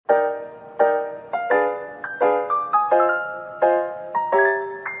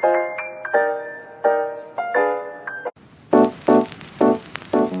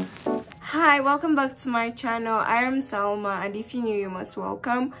Hi, welcome back to my channel. I am Salma, and if you're new, you must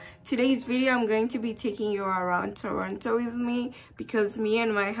welcome. Today's video, I'm going to be taking you around Toronto with me because me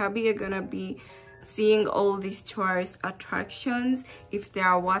and my hubby are gonna be seeing all these tourist attractions, if they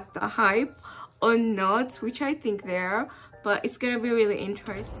are what the hype or not, which I think they are, but it's gonna be really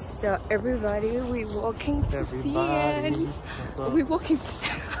interesting. So everybody, we're walking to see it.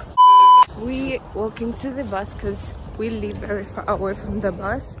 We're walking to the bus because we live very far away from the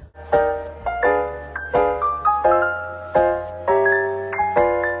bus.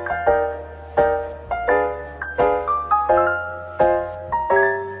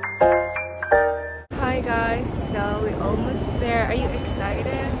 Hi guys, so we're almost there. Are you excited?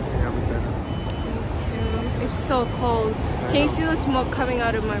 Yeah, I'm excited. Me too. It's so cold. Can you see the smoke coming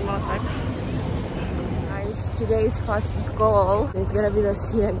out of my mouth? Like, guys, today's first goal is gonna be the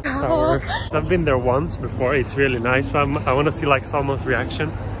CN Tower. I've been there once before. It's really nice. I want to see like Salma's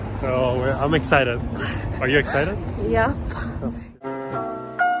reaction. So I'm excited. Are you excited? Yep.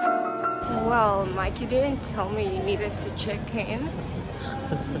 Well, Mike, you didn't tell me you needed to check in.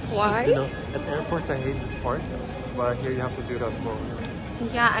 Why? You know, at airports I hate this part, but here you have to do it as well.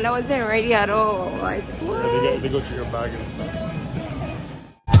 Yeah, and I wasn't ready at all. Like, what? Yeah, they go through your bag and stuff.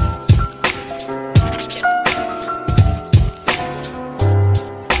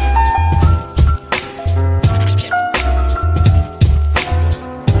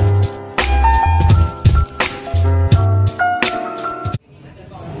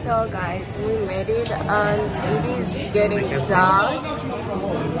 So guys, we made it and it is getting dark.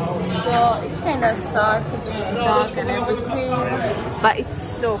 So it's kind of sad because it's dark and everything, but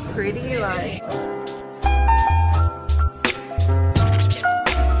it's so pretty. Like,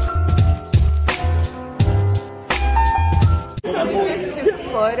 we just took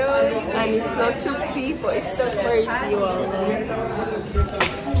photos and it's lots of people. It's so crazy.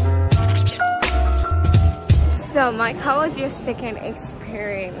 So Mike, how was your second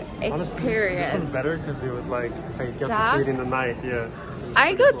experience? Honestly, this was better because it was like I got dark? to see it in the night. Yeah.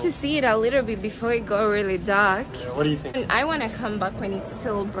 I got to see it a little bit before it got really dark. Yeah, what do you think? And I want to come back when it's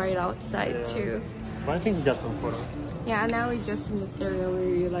still bright outside too. But I think we got some photos. Yeah, now we're just in this area where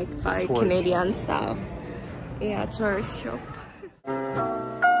you like buy Canadian stuff. Yeah, tourist shop.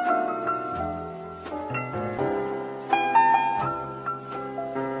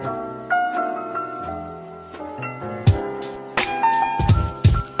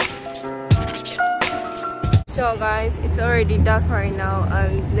 So guys, it's already dark right now,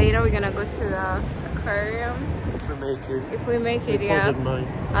 and later we're gonna go to the aquarium. If we make it. If we make it, yeah. At 9.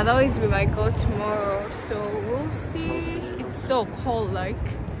 Otherwise we might go tomorrow, so we'll see. It's so cold, like.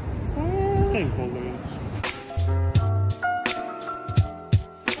 It's getting colder.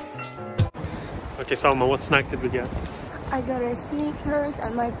 Okay, Salma, what snack did we get? I got a Snickers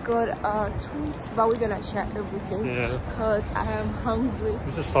and I got treats, but we're gonna share everything because I am hungry.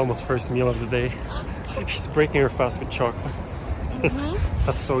 This is Salma's first meal of the day. She's breaking her fast with chocolate.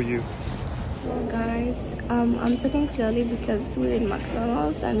 That's so you. So guys, I'm talking slowly because we're in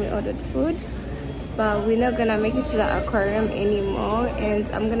McDonald's and we ordered food, but we're not gonna make it to the aquarium anymore, and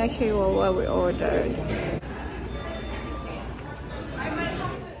I'm gonna show you all what we ordered.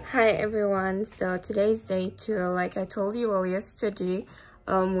 Hi everyone, so today's day 2. Like I told you all yesterday,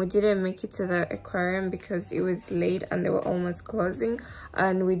 we didn't make it to the aquarium because it was late and they were almost closing,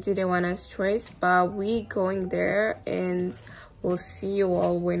 and we didn't want to stress, but we going there and we'll see you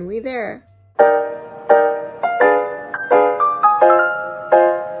all when we're there.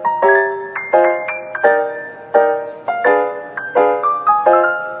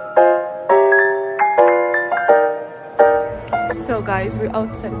 So guys, we're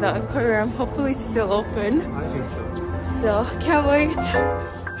outside the aquarium. Hopefully it's still open. I think so. So can't wait.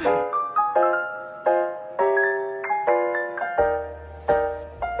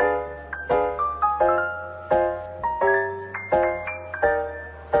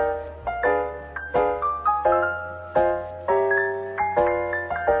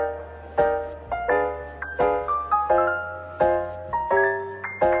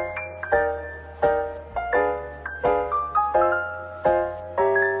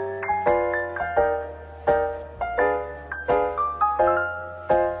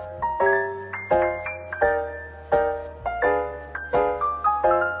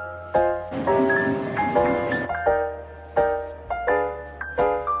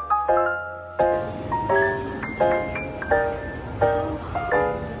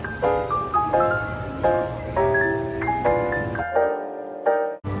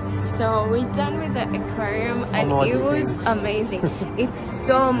 So we're done with the aquarium and What do it you was think? amazing. It's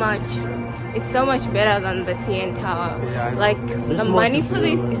so much better than the CN Tower. Yeah, like there's the more money to for do.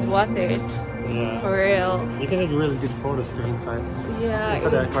 this is worth it. Yeah. For real. You can take really good photos too inside. Yeah. Inside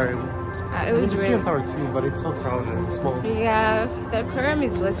the aquarium. It was the really. CN Tower too, but it's so crowded and small. Yeah, the aquarium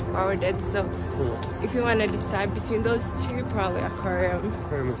is less crowded, so Yeah. if you want to decide between those two, probably aquarium.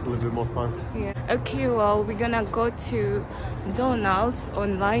 Aquarium is a little bit more fun. Yeah. Okay, well, we're gonna go to Donald's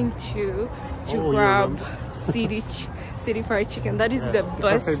on line 2 to Oh, grab city fried chicken. That is the it's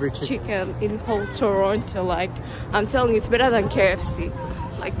our best favorite chicken in whole Toronto. Like, I'm telling you, it's better than KFC.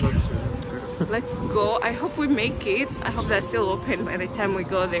 Like, That's true, that's true. let's go. I hope we make it. I hope they're still open by the time we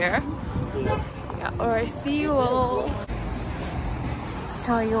go there. Yeah. Yeah, alright, see you all.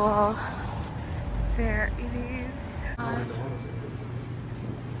 Saw you all. There it is.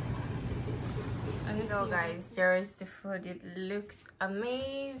 So guys, there's the food. It looks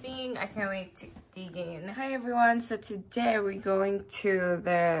amazing. I can't wait to dig in. Hi everyone, so today we're going to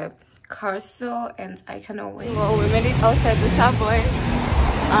the castle and I cannot wait. Well, we made it outside the subway.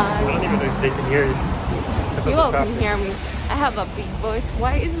 I don't even know if they can hear you. You all can hear me. I have a big voice.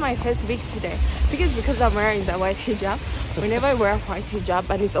 Why is my face big today? Because I'm wearing the white hijab. Whenever I wear a white hijab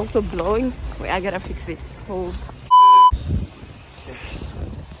and it's also blowing, wait, I gotta fix it. Hold.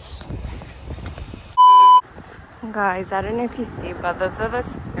 Guys, I don't know if you see, but those are the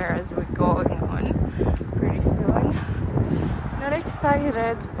stairs we're going on pretty soon. Not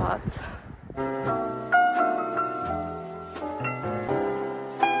excited, but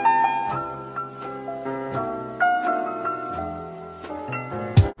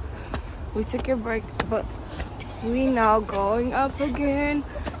we took a break, but we now going up again.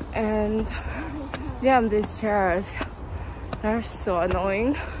 And damn, these chairs, they're so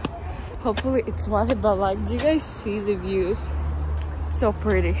annoying. Hopefully it's worth it, but like, do you guys see the view? It's so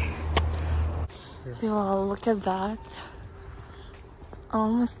pretty. You all look at that.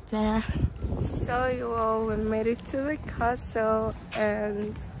 Almost there. So you all, we made it to the castle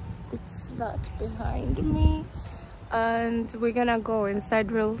and it's that behind me. And we're gonna go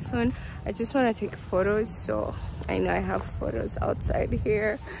inside real soon. I just want to take photos, so I know I have photos outside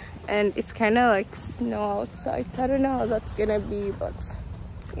here. And it's kind of like snow outside, so I don't know how that's gonna be, but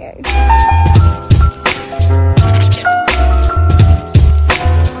yeah.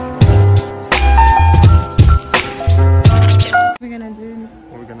 We're gonna do.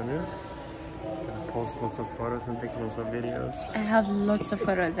 What we're gonna do? We're gonna post lots of photos and take lots of videos. I have lots of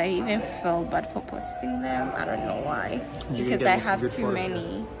photos. I even feel bad for posting them. I don't know why. You Because I have too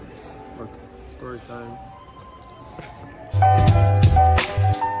many. Look, story time.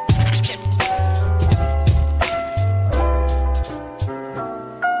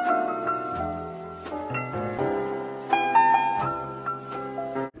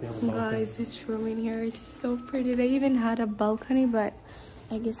 Guys, this room in here is so pretty. They even had a balcony, but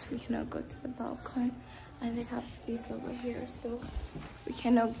I guess we cannot go to the balcony. And they have this over here, so we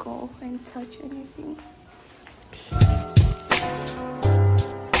cannot go and touch anything.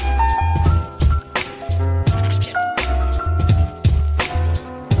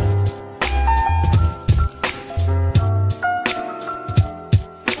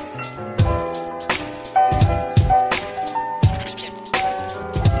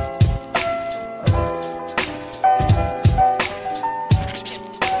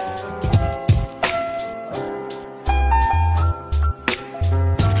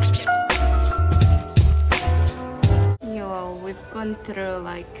 Through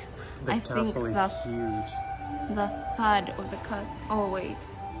like The I think castle is huge. The third of the castle. Oh wait,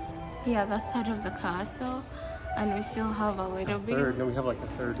 yeah, the third of the castle, and we still have a little bit. Third? No, we have like a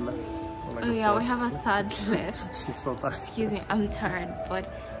third left. Or like Oh a yeah, we fourth. have a third left. She's so tired. Excuse me, I'm tired,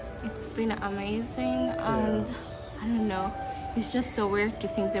 but it's been amazing, and I don't know. It's just so weird to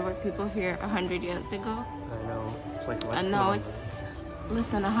think there were people here 100 years ago. I know. It's like less And than now 100. it's less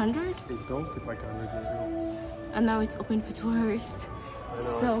than 100. They built it like 100 years ago. And now it's open for tourists. I know, So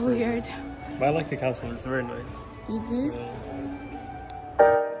it's crazy. weird. But I like the castle. It's very nice. You do?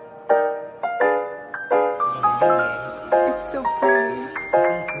 It's so pretty.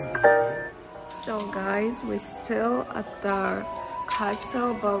 So guys, we're still at the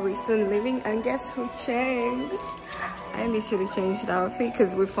castle, but we're soon leaving. And guess who changed? I literally changed the outfit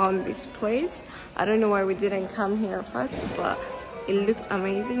because we found this place. I don't know why we didn't come here first, but it looked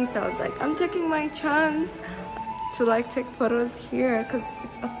amazing. So I was like, I'm taking my chance to like take photos here because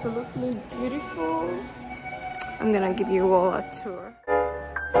it's absolutely beautiful. I'm gonna give you all a tour.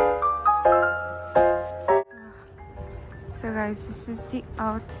 So guys, this is the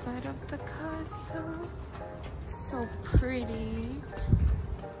outside of the castle. So pretty,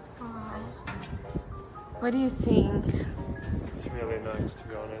 but What do you think? It's really nice, to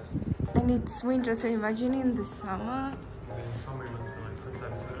be honest. And it's winter, so imagine in the summer. In summer it must be like 10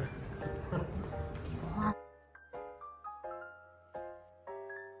 times better.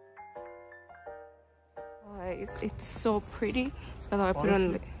 It's so pretty. Although I put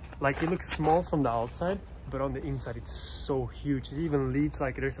Honestly, on like it looks small from the outside, but on the inside it's so huge. It even leads,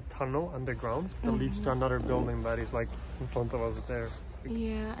 like there's a tunnel underground that leads to another building that is like in front of us there.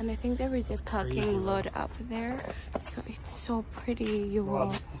 yeah, and I think there is a parking lot up there, so it's so pretty. You Wow,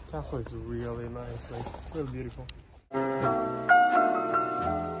 will. this castle is really nice. Like it's really beautiful.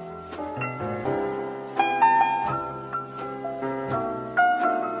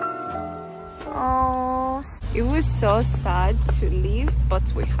 Oh, it was so sad to leave,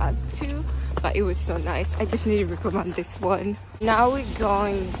 but we had to. But it was so nice. I definitely recommend this one. Now we're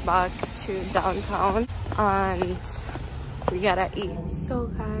going back to downtown and we gotta eat. So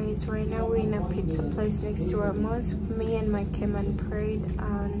guys, right now we're in a pizza place next to our mosque. Me and Mike came and prayed,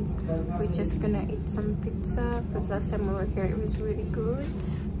 and we're just gonna eat some pizza because last time we were here it was really good.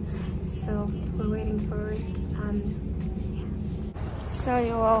 So we're waiting for it. And so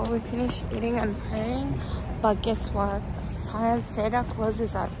you all, we finished eating and praying, but guess what? Science Center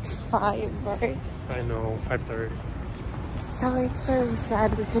closes at 5, right? I know, 5:30. So it's very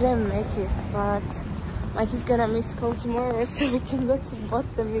sad we couldn't make it, but Mike is gonna miss school tomorrow, so we can go to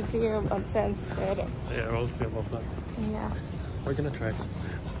both the museum and Science Center. Yeah, we'll see about that. Yeah. We're gonna try.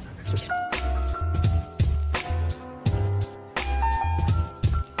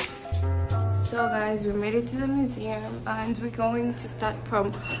 So guys, we made it to the museum and we're going to start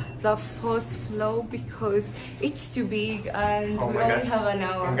from the 4th floor because it's too big and we only have an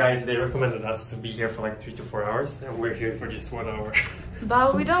hour. And guys, they recommended us to be here for like 3 to 4 hours, and we're here for just 1 hour.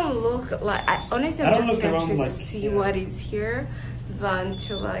 But we don't look like, honestly I'm just going to like, see what is here than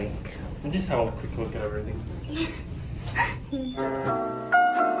to like... And just have a quick look at everything.